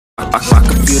I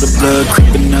can feel the blood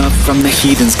creeping up from the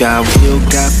heathens. Got will,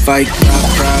 got fight, got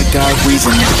pride, got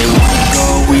reason. If they wanna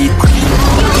go, we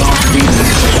gon' feed them.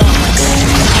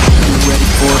 You ready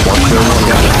for it?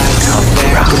 Got eyes on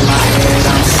back in my head,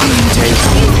 I'm seeing tape.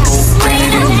 Oh,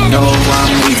 granted, and you know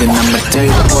I'm leaving. I'ma tell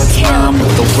you what's wrong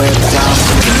with the web I'm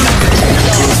moving. I can take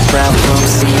this route from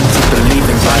seeing to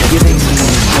believing. By giving me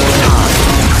the heart,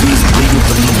 please believe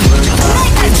in the word.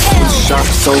 It's sharp,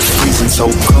 so freezing, so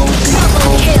cold,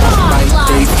 cold. Like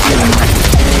they feeling like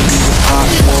the day you pop,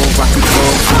 roll, rock and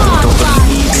roll. Don't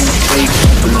believe in fate,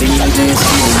 believe in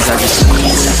feelings. I just need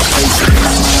a place to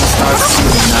start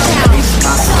feeling. I erase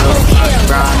myself, I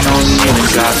grind on kneeling.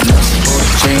 Got nothing for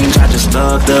change, I just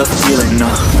love the feeling.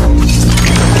 Not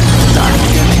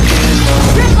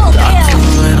too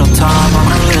little time,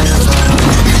 I'ma live.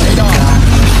 They got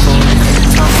me for the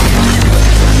tough one.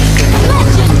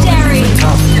 Legendary!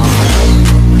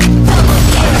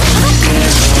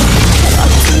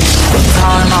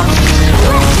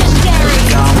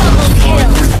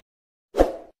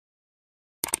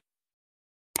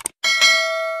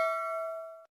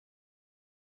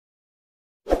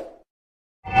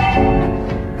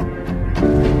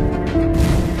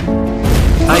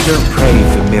 I don't pray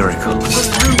for miracles,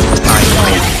 I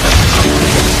make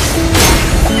them.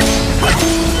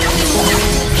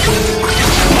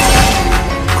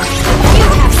 You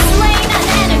have slain an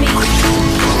enemy!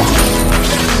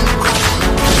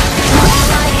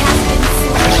 Ally has been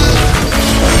slain.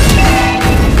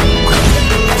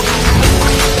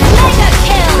 Mega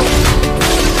kill!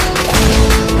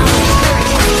 Our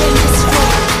turret has been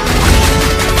destroyed.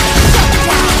 Shut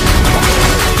down!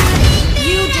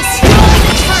 You destroyed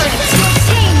the turret! Your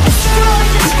team destroyed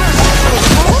the turret!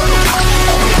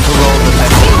 For all the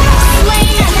men, You have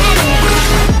slain an enemy!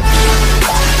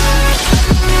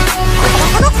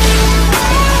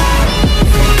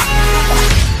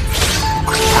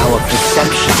 our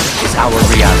perception is our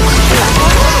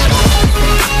reality.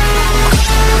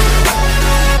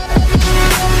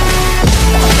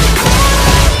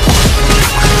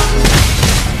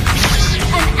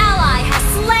 An ally has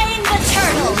slain the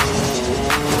turtle!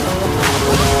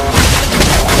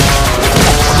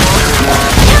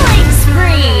 Killing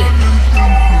spree!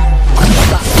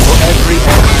 For every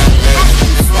enemy, Has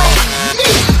been slain!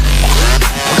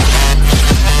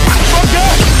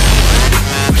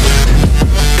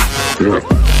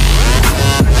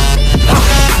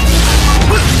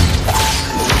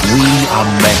 we are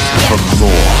meant for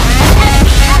more. An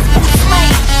enemy has been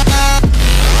slain!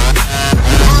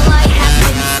 An ally has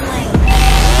been slain!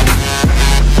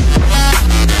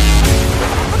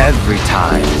 Every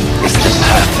time is the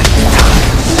perfect time.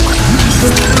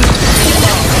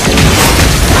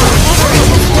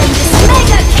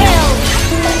 Mega kill!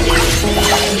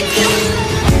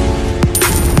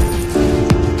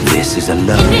 This is a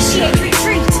love. Initiate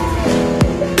retreat!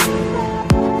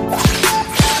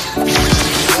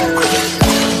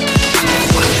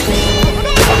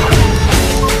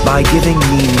 By giving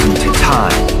meaning to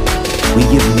time, we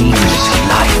give meaning to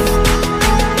life.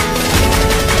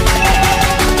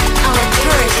 Our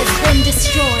turret has been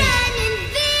destroyed.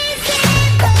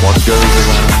 What goes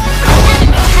around An comes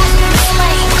enemy around. has been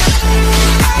slain.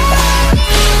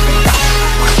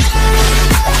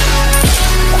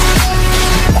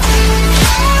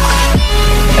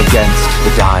 Against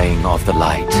the dying of the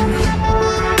light.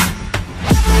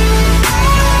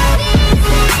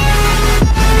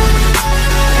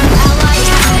 Ally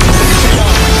has been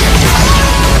destroyed.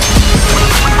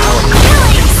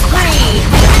 Killing spree!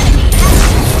 Enemy has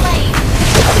been slain.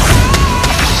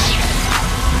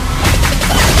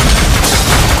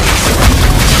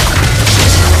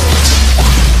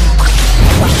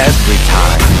 Every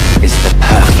time is the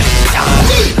perfect time.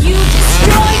 You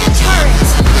destroyed a turret!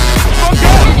 An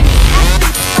enemy has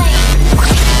been slain!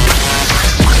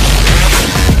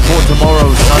 For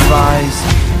tomorrow's sunrise,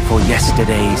 for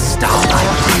yesterday's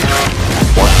starlight.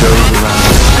 What goes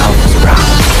around comes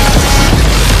around.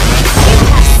 You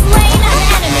have slain an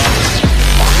enemy!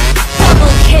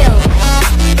 Double kill!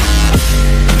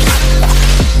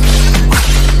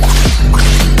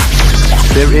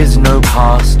 There is no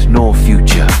past nor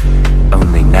future,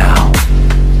 only now.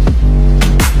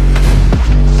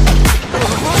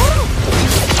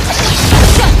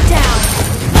 Shut down!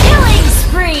 Killing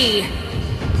spree!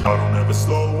 I don't ever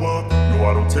slow up, no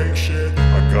I don't take shit.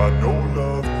 I got no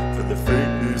love for the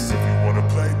fakeness. If you wanna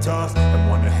play tough and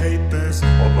wanna hate this,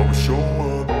 I'll always show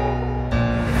up.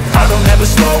 I don't ever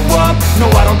slow up, no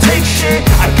I don't take shit.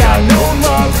 I got no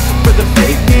love for the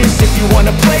fakeness. If you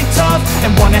wanna play tough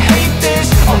and wanna hate this,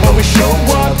 I'll always show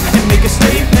up and make a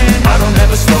statement. I don't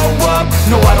ever slow up,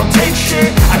 no I don't take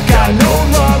shit. I got no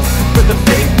love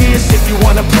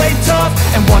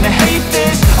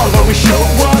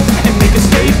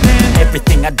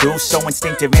do, so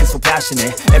instinctive and so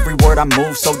passionate. Every word I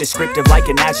move, so descriptive like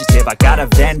an adjective. I got a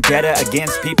vendetta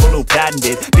against people who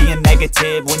patented being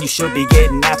negative when you should be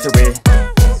getting after it.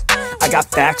 I got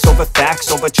facts over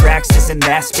tracks, this and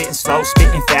that. Spitting slow,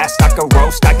 spitting fast, I could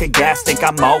roast, I could gas. Think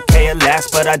I'm okay at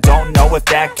last, but I don't know if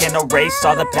that can erase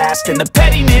all the past. And the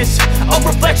pettiness, a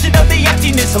reflection of the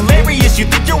emptiness. Hilarious, you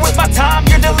think you're worth my time,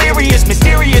 you're delirious.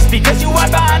 Mysterious, because you hide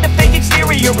behind a fake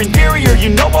exterior. Inferior, you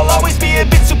know I'll always be a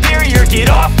bit superior. Get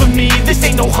off of me, this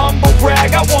ain't no humble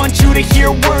brag. I want you to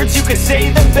hear words, you can say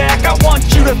them back. I want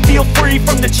you to feel free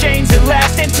from the chains at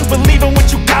last, and to believe in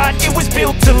what you got, it was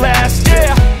built to last,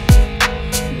 yeah.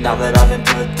 Now that I've been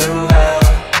put through hell,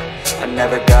 I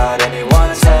never got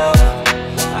anyone's help.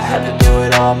 I had to do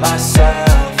it all myself.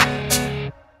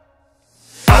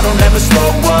 I don't ever slow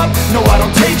up, no I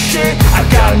don't take shit. I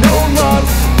got no love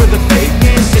for the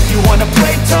fakeness. If you wanna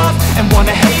play tough and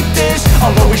wanna hate this,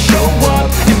 I'll always show up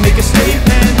and make a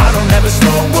statement. I don't ever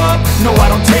slow up, no I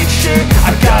don't take shit.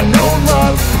 I got no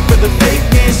love for the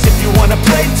fakeness. If you wanna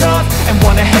play tough and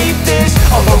wanna hate this,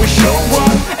 I'll always show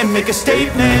up and make a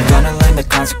statement. Gonna learn the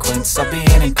consequence of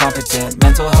being incompetent.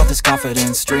 Mental health is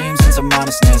confidence, dreams and some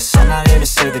honestness. I'm not here to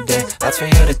save the day, that's for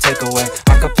you to take away.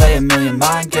 I could play a million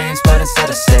mind games, but instead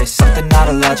I say something not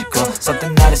illogical,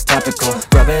 something that is topical.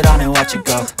 Rub it on and watch it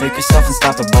go, make yourself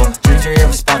unstoppable. Dreams are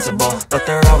irresponsible, but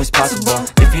they're always possible.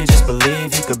 If you just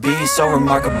believe, you could be so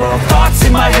remarkable. Thoughts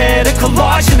in my head, a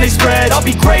collage and they spread. I'll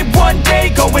be great one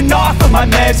day, going off of my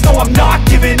meds. No, I'm not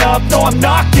giving up, no, I'm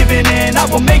not giving in. I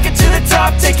will make it to the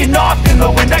top, taking off in the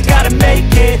wind. I gotta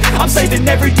make it, I'm saving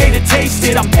every day to taste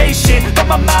it. I'm patient, but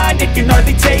my mind, it can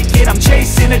hardly take it. I'm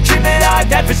chasing a dream that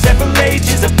I've had for several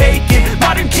ages. A vacant,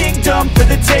 modern kingdom for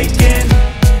the taking.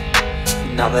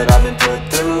 Now that I've been put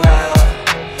through hell,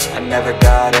 I never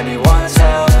got anyone's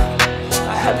help.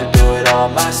 I had to do it all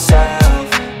myself.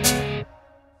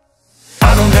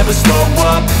 I don't ever slow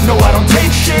up, no I don't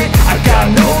take shit. I got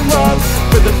no love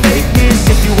for the fakeness.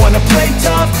 If you wanna play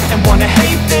tough and wanna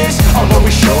hate this, I'll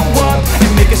always show up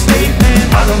and make a statement.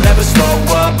 I don't ever slow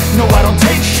up, no I don't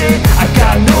take shit. I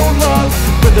got no love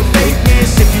for the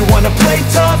fakeness. If you wanna play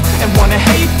tough and wanna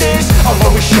hate this, I'll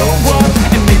always show up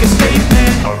and make a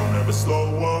statement. I don't ever slow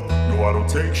up, no I don't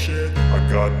take shit. I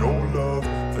got no love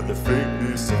for the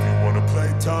fakeness. If you wanna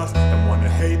play tough and wanna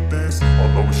hate this,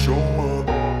 I'll always show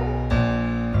up.